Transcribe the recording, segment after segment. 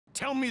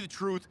Tell me the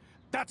truth.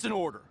 That's an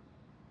order.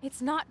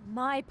 It's not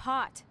my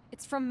pot.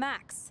 It's from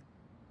Max.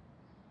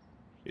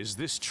 Is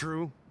this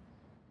true?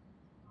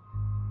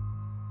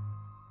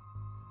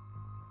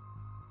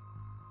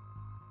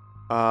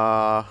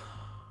 Yeah,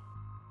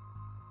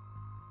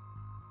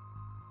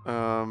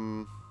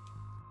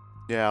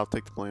 I'll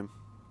take the blame.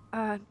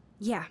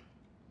 Yeah.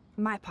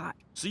 My pot.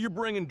 So you're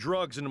bringing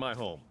drugs into my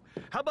home.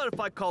 How about if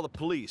I call the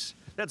police?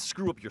 That'd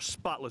screw up your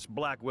spotless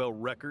Blackwell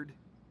record.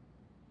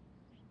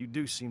 You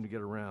do seem to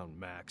get around,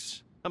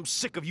 Max. I'm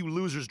sick of you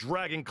losers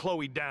dragging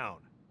Chloe down.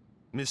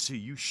 Missy,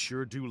 you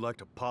sure do like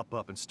to pop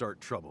up and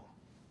start trouble.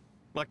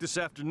 Like this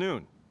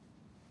afternoon.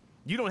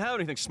 You don't have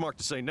anything smart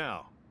to say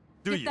now,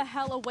 do you? Get the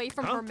hell away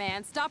from her,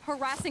 man. Stop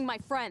harassing my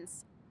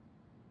friends.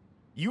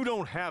 You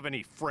don't have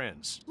any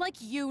friends. Like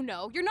you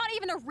know. You're not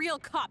even a real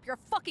cop. You're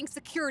a fucking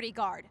security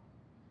guard.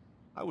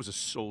 I was a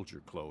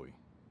soldier, Chloe.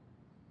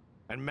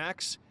 And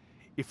Max,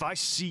 if I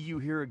see you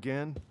here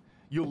again,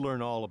 you'll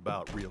learn all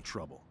about real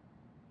trouble.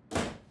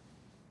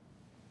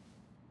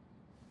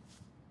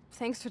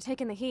 Thanks for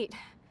taking the heat.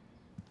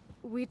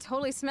 We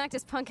totally smacked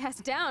his punk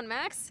ass down,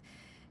 Max.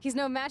 He's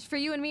no match for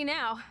you and me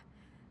now.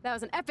 That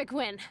was an epic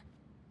win.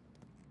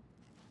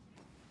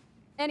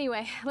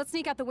 Anyway, let's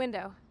sneak out the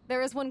window.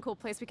 There is one cool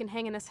place we can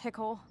hang in this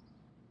hickhole.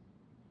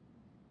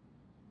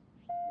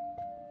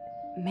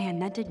 Man,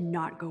 that did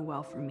not go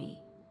well for me.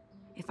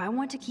 If I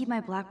want to keep my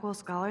Blackwell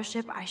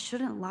scholarship, I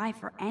shouldn't lie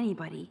for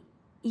anybody,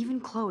 even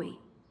Chloe.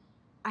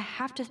 I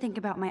have to think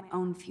about my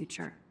own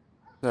future.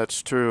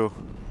 That's true.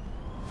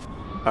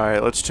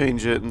 Alright, let's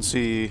change it and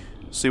see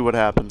what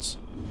happens.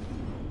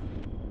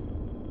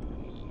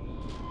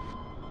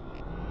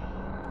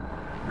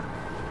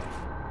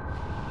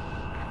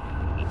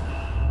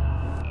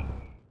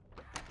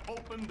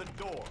 Open the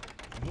door.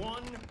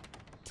 1,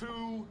 2...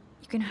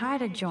 You can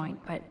hide a joint,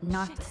 but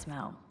not the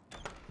smell.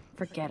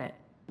 Forget it.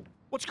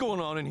 What's going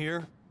on in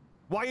here?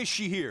 Why is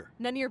she here?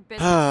 None of your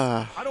business.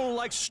 I don't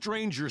like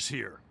strangers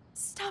here.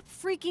 Stop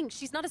freaking.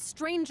 She's not a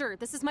stranger.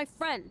 This is my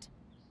friend.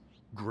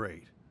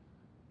 Great.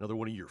 Another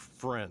one of your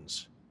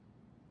friends.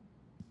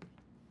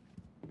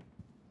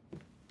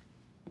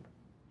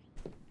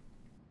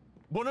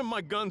 One of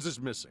my guns is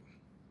missing.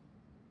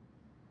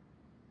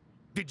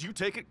 Did you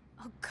take it?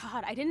 Oh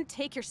God, I didn't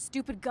take your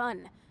stupid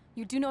gun.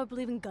 You do know I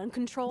believe in gun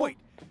control? Wait.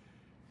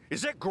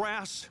 Is that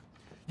grass?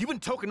 You been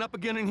token up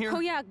again in here?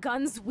 Oh yeah,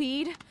 guns,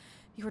 weed.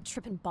 You were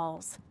tripping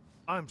balls.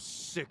 I'm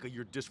sick of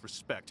your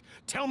disrespect.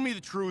 Tell me the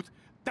truth.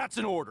 That's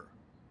an order.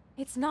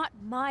 It's not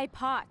my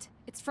pot.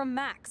 It's from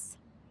Max.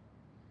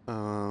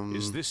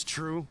 Is this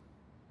true?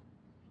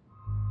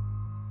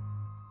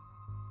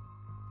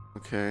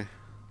 Okay.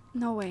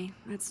 No way.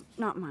 It's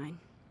not mine.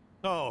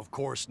 Oh, of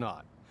course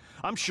not.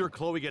 I'm sure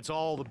Chloe gets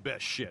all the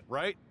best shit,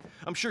 right?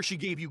 I'm sure she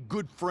gave you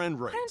good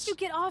friend rates. Why don't you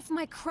get off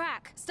my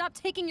crack? Stop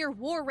taking your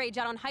war rage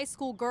out on high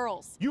school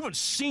girls. You haven't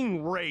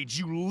seen rage,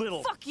 you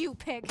little... Fuck you,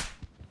 pig!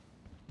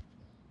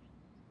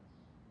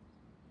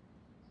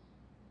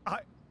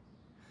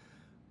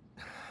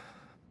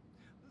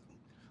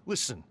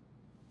 Listen.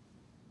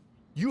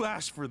 You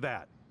asked for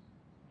that.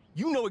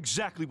 You know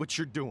exactly what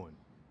you're doing.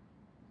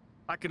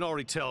 I can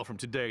already tell from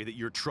today that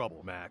you're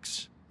trouble,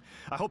 Max.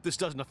 I hope this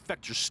doesn't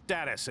affect your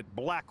status at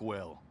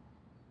Blackwell.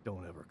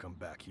 Don't ever come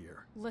back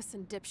here.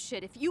 Listen,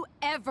 dipshit, if you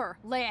ever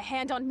lay a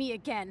hand on me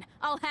again,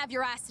 I'll have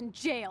your ass in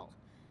jail.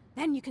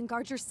 Then you can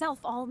guard yourself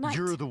all night.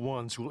 You're the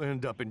ones who'll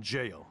end up in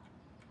jail.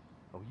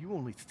 Oh, you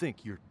only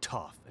think you're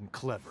tough and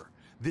clever.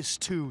 This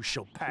too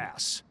shall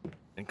pass.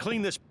 And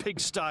clean this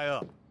pigsty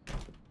up.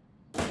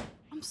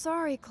 I'm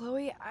sorry,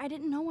 Chloe. I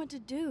didn't know what to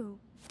do.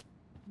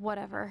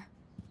 Whatever.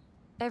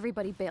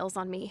 Everybody bails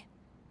on me.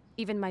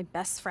 Even my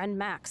best friend,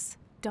 Max.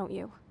 Don't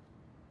you?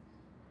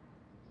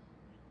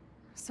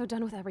 So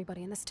done with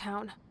everybody in this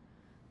town.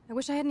 I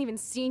wish I hadn't even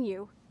seen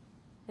you.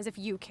 As if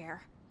you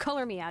care.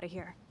 Color me out of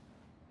here.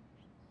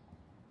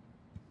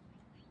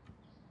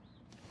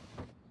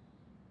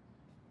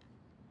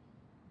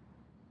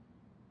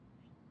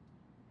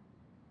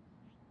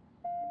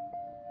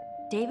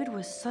 David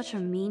was such a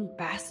mean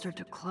bastard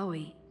to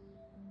Chloe.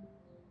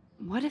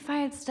 What if I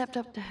had stepped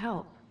up to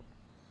help?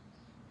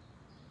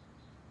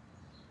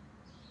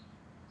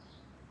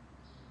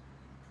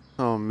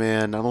 Oh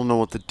man, I don't know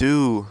what to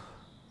do.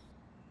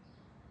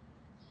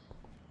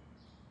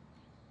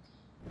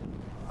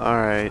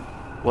 Alright,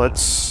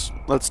 let's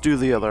do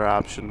the other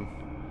option.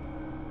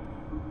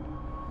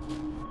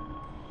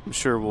 I'm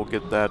sure we'll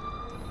get that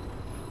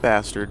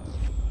bastard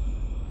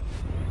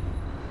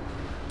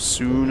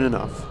soon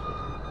enough.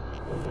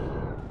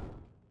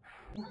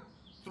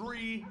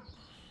 3.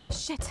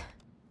 Shit.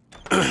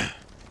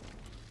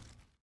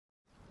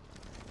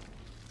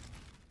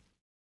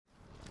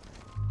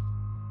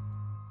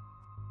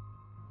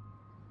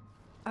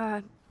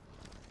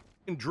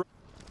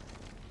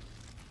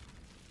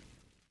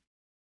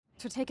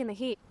 For taking the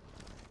heat.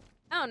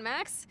 Down,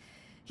 Max.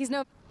 He's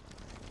no...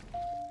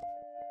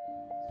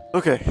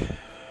 Okay,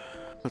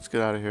 let's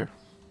get out of here.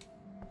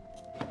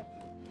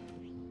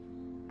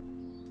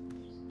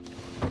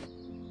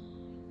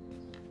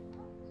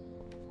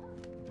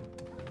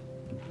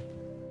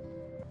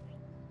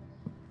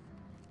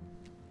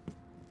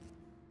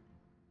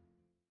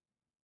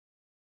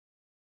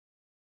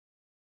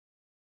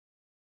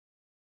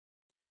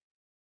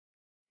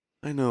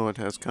 I know it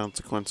has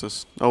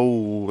consequences.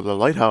 Oh, the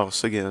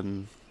lighthouse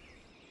again.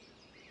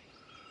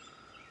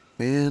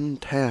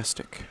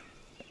 Fantastic.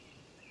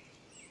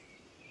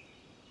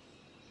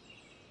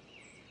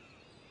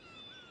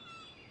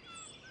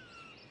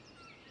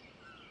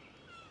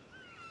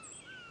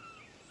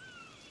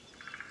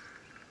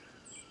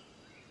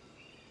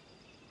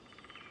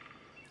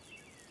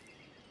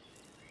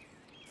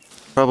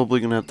 Probably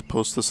gonna have to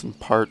post this in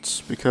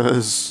parts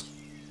because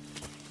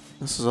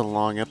this is a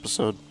long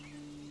episode.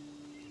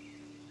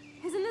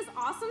 Isn't this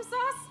awesome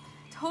sauce?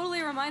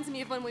 Totally reminds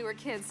me of when we were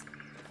kids.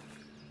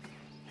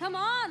 Come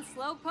on,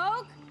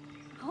 Slowpoke.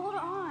 Hold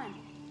on.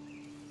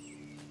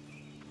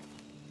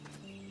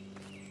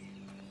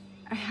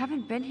 I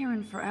haven't been here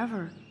in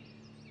forever.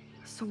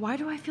 So why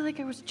do I feel like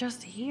I was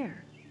just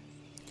here?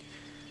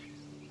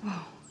 Whoa.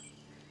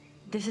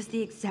 This is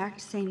the exact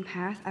same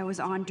path I was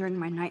on during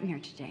my nightmare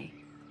today.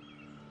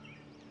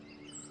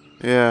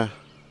 Yeah.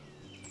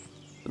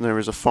 And there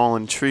was a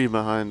fallen tree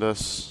behind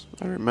us.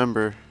 I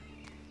remember.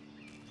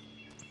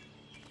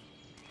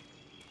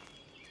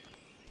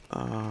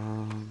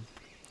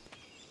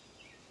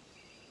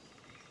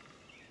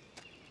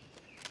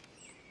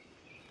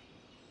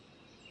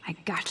 I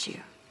got you.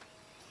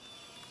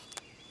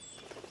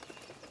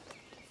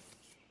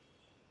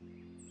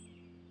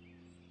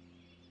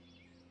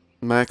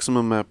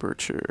 Maximum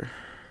aperture.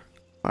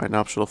 Find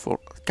optional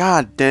photo.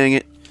 God dang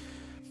it.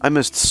 I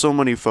missed so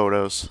many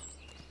photos.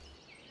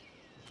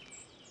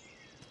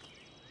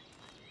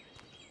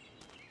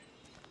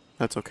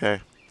 That's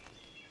okay.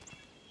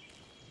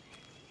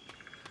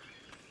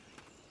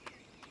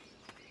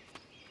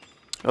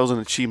 That was an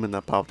achievement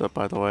that popped up,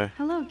 by the way.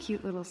 Hello,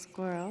 cute little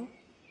squirrel.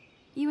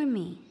 You and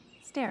me.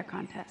 Stare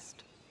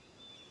contest.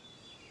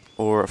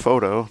 Or a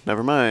photo.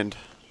 Never mind.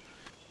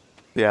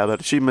 Yeah,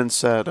 that achievement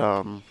said,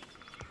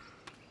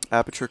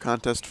 aperture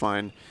contest,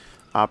 find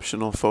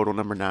optional photo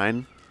number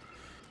 9.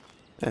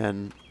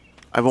 And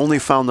I've only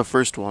found the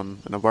first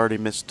one, and I've already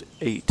missed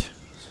 8.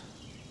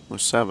 Or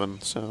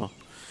 7, so...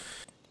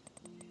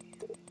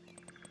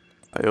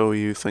 I owe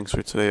you. Thanks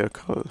for today. I'll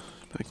call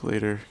back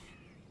later.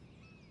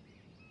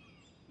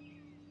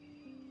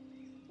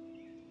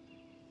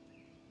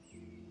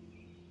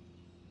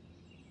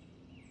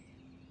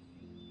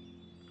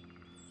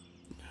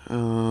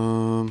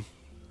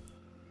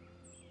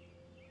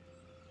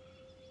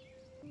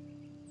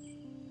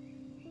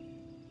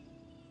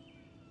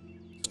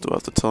 Still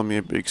have to tell me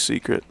a big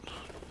secret.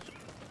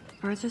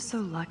 Birds are so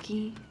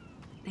lucky.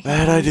 They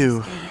That I do.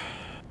 escape.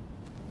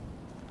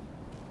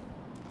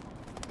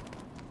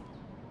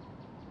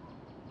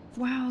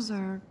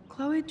 Wowzer.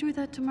 Chloe drew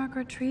that to mark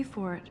our tree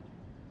fort,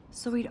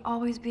 so we'd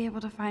always be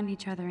able to find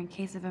each other in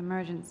case of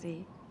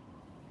emergency.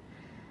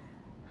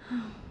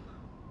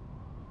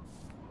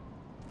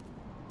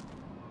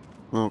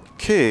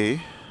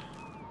 Okay.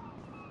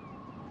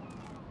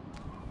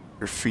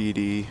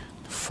 Graffiti,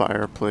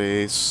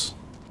 fireplace.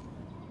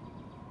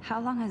 How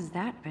long has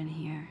that been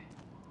here?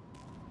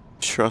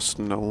 Trust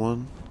no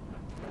one.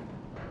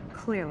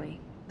 Clearly,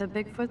 the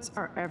Bigfoots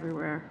are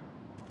everywhere.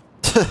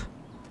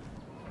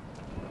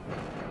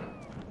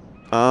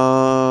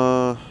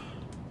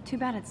 Too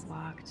bad it's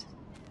locked.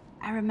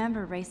 I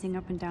remember racing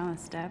up and down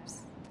the steps.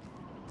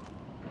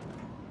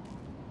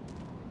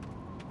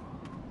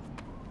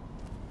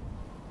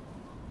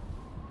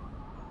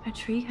 A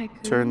tree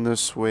haiku. Turn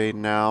this way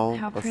now,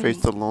 How or pretty.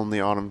 face the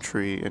lonely autumn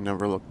tree and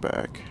never look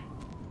back.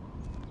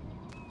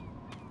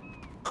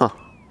 Huh.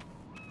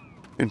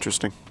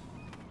 Interesting.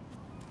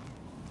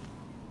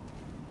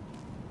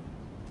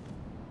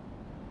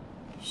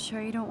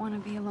 Sure you don't want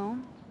to be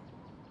alone?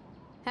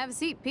 Have a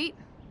seat, Pete.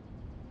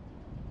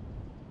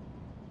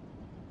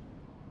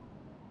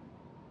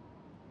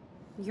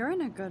 You're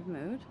in a good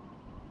mood.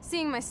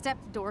 Seeing my step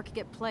dork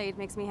get played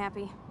makes me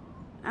happy.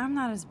 I'm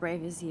not as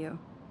brave as you.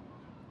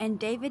 And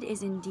David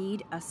is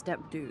indeed a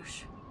step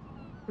douche.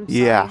 I'm sorry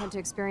Yeah. I had to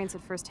experience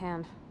it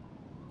firsthand.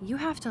 You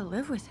have to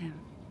live with him.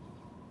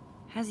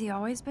 Has he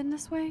always been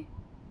this way?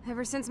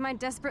 Ever since my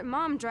desperate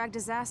mom dragged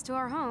his ass to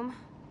our home,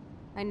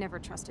 I never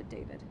trusted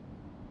David.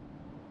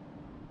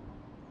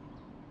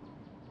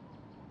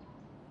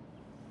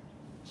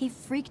 He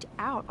freaked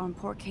out on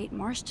poor Kate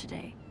Marsh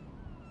today.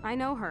 I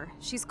know her.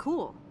 She's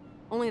cool.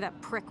 Only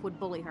that prick would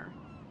bully her.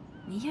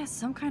 He has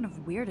some kind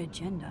of weird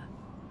agenda.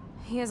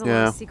 He has a lot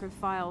Yeah. of secret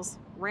files.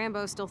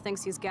 Rambo still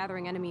thinks he's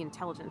gathering enemy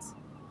intelligence.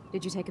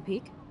 Did you take a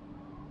peek?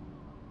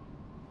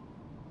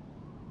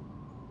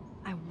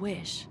 I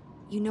wish.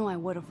 You know I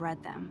would have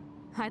read them.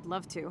 I'd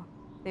love to.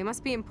 They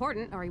must be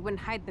important, or he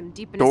wouldn't hide them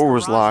deep in Door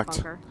his was garage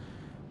locked. bunker.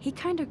 He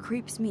kinda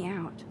creeps me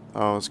out.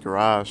 Oh, his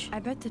garage. I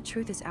bet the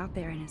truth is out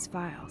there in his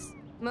files.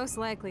 Most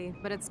likely,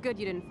 but it's good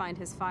you didn't find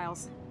his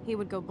files. He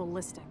would go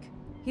ballistic.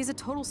 He's a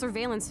total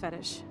surveillance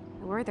fetish.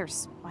 Where are there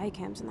spy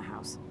cams in the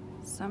house?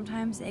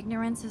 Sometimes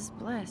ignorance is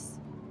bliss.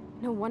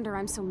 No wonder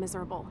I'm so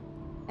miserable.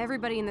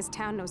 Everybody in this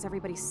town knows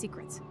everybody's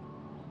secrets.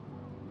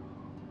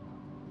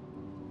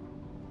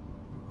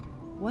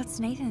 What's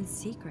Nathan's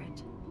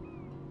secret?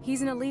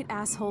 He's an elite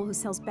asshole who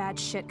sells bad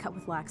shit cut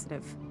with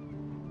laxative.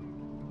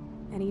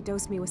 and he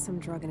dosed me with some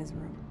drug in his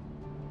room.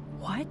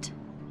 What?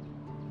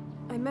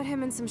 I met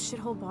him in some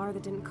shithole bar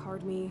that didn't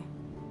card me.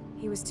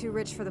 He was too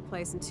rich for the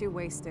place and too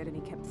wasted, and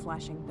he kept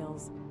flashing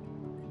bills.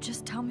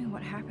 Just tell me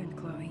what happened,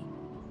 Chloe.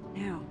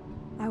 Now.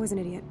 I was an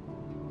idiot.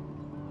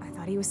 I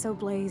thought he was so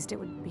blazed it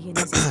would be an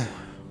easy...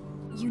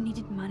 You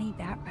needed money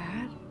that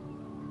bad?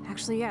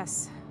 Actually,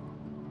 yes.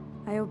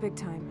 I owe big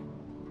time.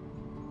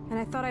 And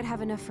I thought I'd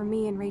have enough for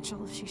me and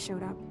Rachel if she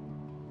showed up.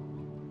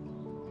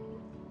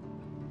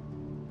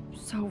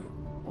 So,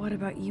 what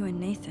about you and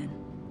Nathan?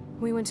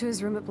 We went to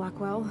his room at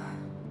Blackwell.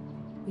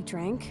 We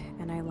drank,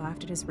 and I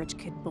laughed at his rich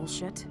kid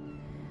bullshit.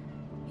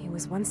 He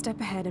was one step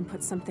ahead and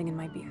put something in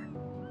my beer.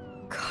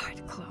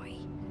 God,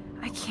 Chloe.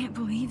 I can't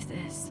believe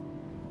this.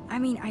 I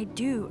mean, I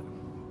do.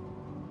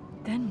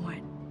 Then what?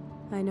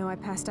 I know I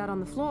passed out on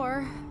the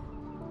floor.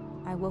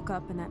 I woke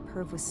up and that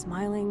perv was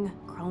smiling,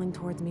 crawling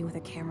towards me with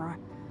a camera.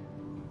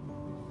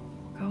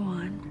 Go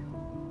on.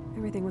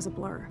 Everything was a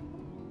blur.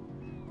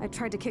 I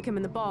tried to kick him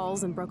in the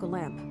balls and broke a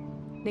lamp.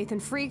 Nathan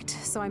freaked,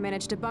 so I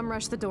managed to bum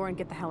rush the door and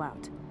get the hell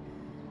out.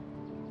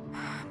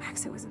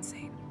 Max, it was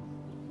insane.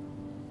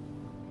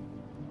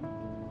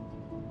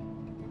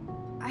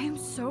 I am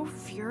so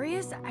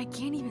furious, I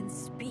can't even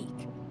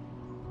speak.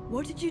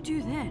 What did you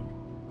do then?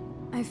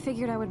 I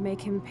figured I would make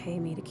him pay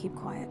me to keep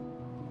quiet.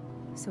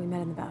 So we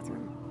met in the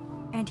bathroom.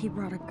 And he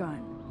brought a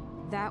gun.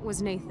 That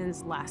was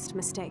Nathan's last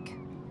mistake.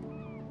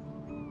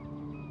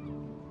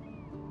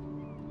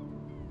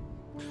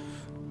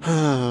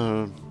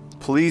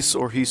 Police,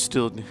 or he's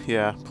still...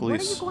 Yeah, What are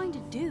police. you going to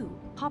do?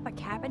 Pop a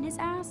cap in his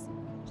ass?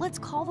 Let's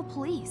call the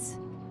police.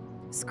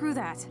 Screw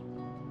that.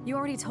 You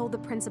already told the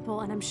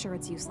principal, and I'm sure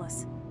it's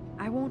useless.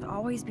 I won't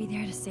always be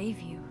there to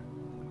save you.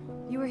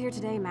 You were here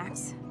today,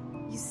 Max.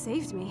 You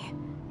saved me.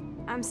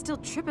 I'm still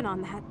tripping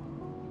on that.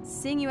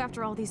 Seeing you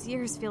after all these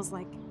years feels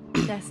like...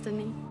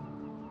 Destiny.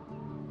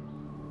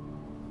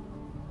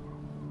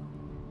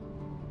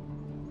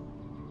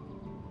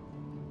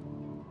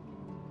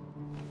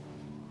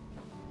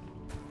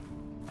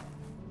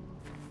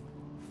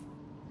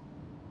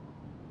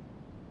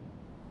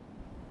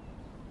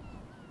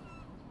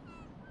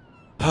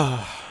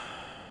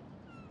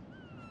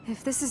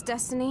 If this is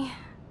destiny,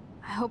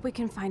 I hope we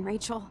can find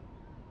Rachel.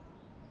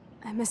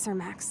 I miss her,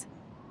 Max.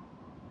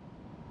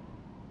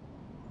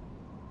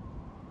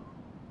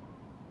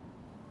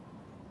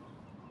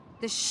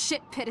 This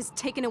shit pit has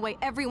taken away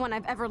everyone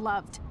I've ever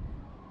loved.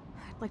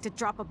 I'd like to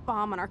drop a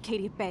bomb on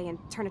Arcadia Bay and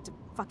turn it to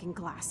fucking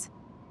glass.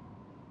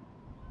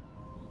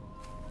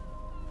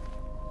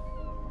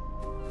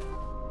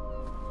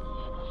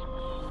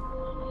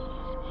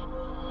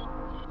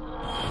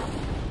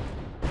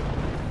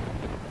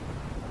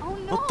 Oh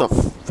no! What the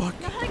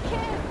fuck? Not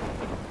again!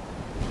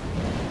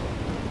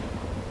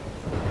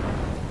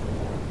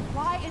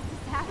 Why is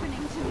this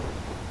happening to me?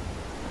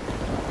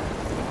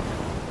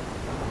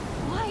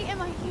 Why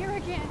am I here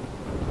again?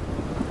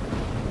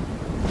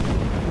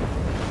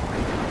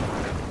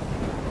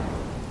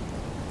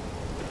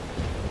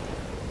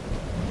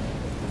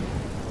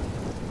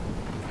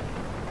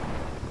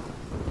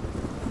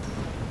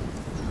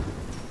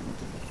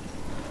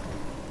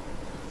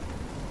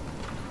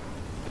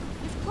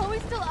 Is Chloe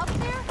still up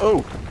there?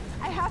 Oh!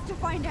 I have to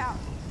find out.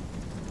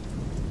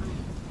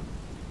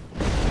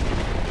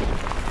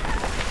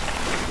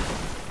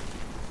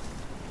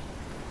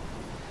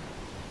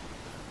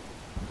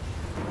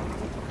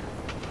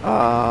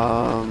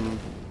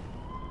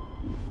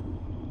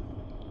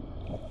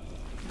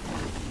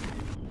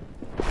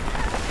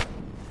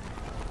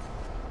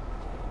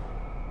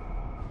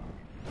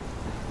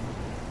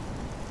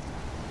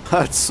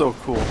 That's so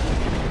cool.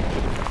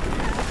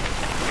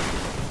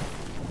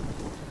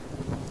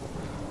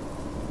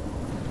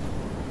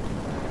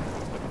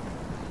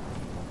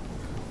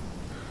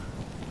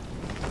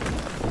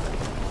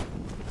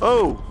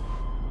 Oh!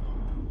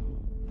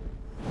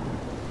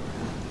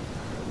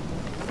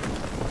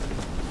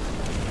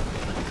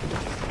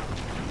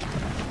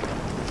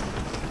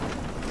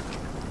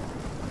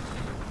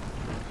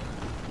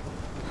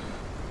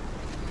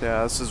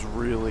 Yeah, this is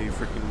really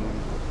freaking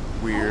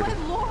weird. Oh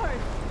my lord!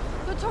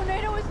 The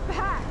tornado is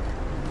back!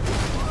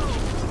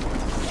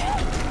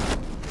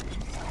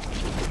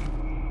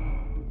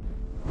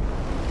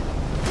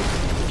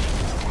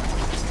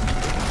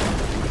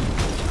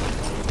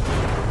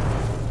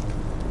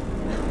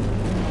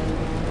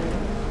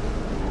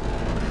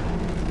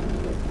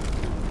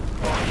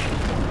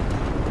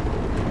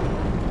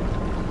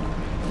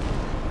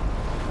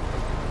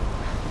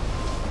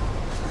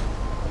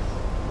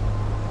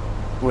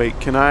 Wait,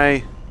 can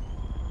I...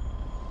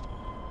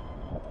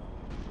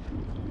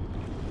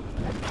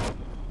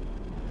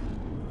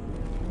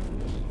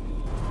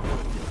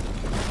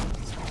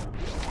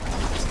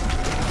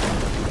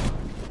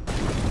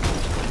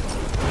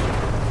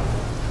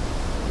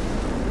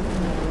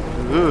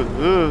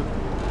 Ugh.